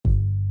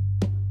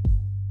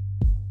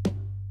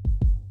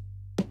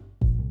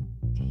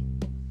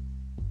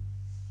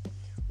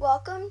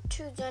Welcome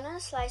to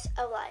Jonah's Slice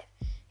of Life.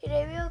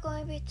 Today we are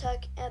going to be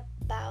talking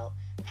about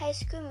High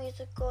School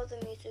Musical,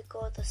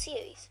 the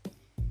series.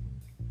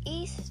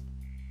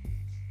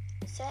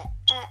 Set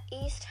at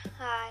East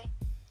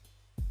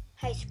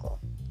High School.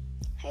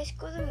 High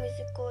School, the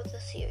Musical, the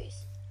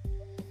series.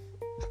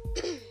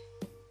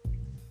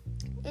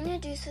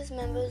 Introduces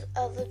members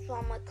of the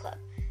drama club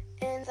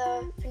and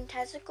the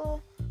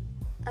fantastical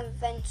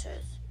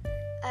adventures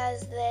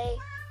as they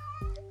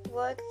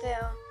work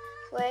their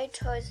way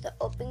towards the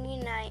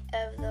opening night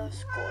of the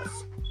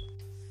schools.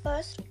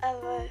 First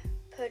ever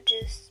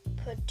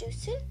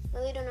producing,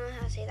 really don't know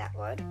how to say that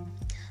word,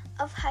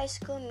 of High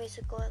School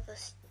Musical, the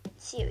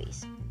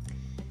series.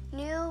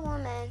 New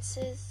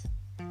romances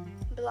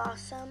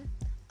blossom,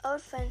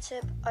 old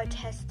friendships are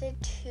tested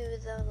to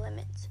the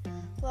limits,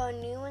 while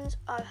new ones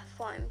are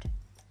formed,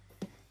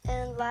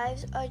 and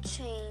lives are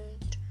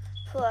changed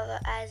forever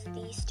as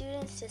these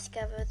students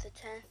discover the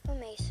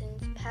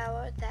transformations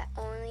power that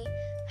only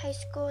high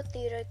school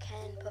theater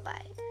can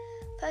provide.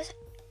 First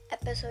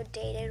episode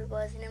dated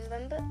was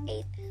November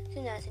 8,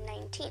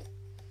 2019,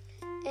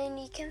 and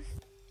you can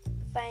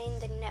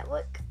find the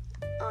network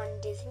on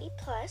Disney+.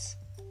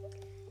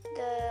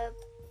 The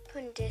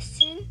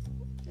production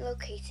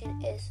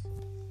location is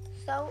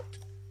Salt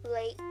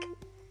Lake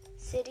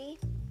City.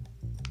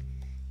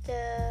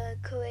 The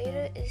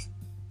creator is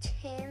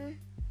Tim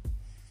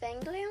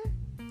Fangler.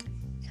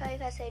 Sorry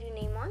if I said your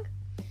name wrong.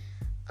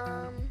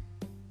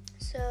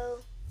 So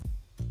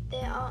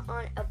they are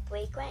on a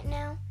break right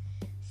now,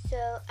 so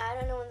I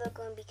don't know when they're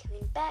going to be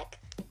coming back,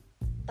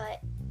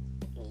 but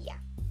yeah.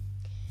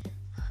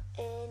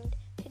 And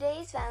today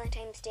is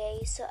Valentine's Day,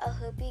 so I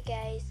hope you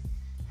guys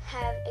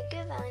have a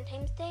good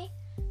Valentine's Day,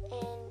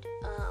 and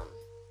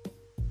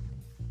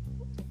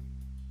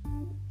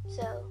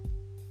so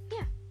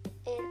yeah,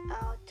 and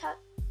I'll talk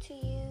to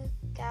you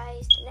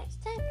guys the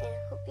next time, and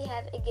hope you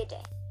have a good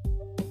day.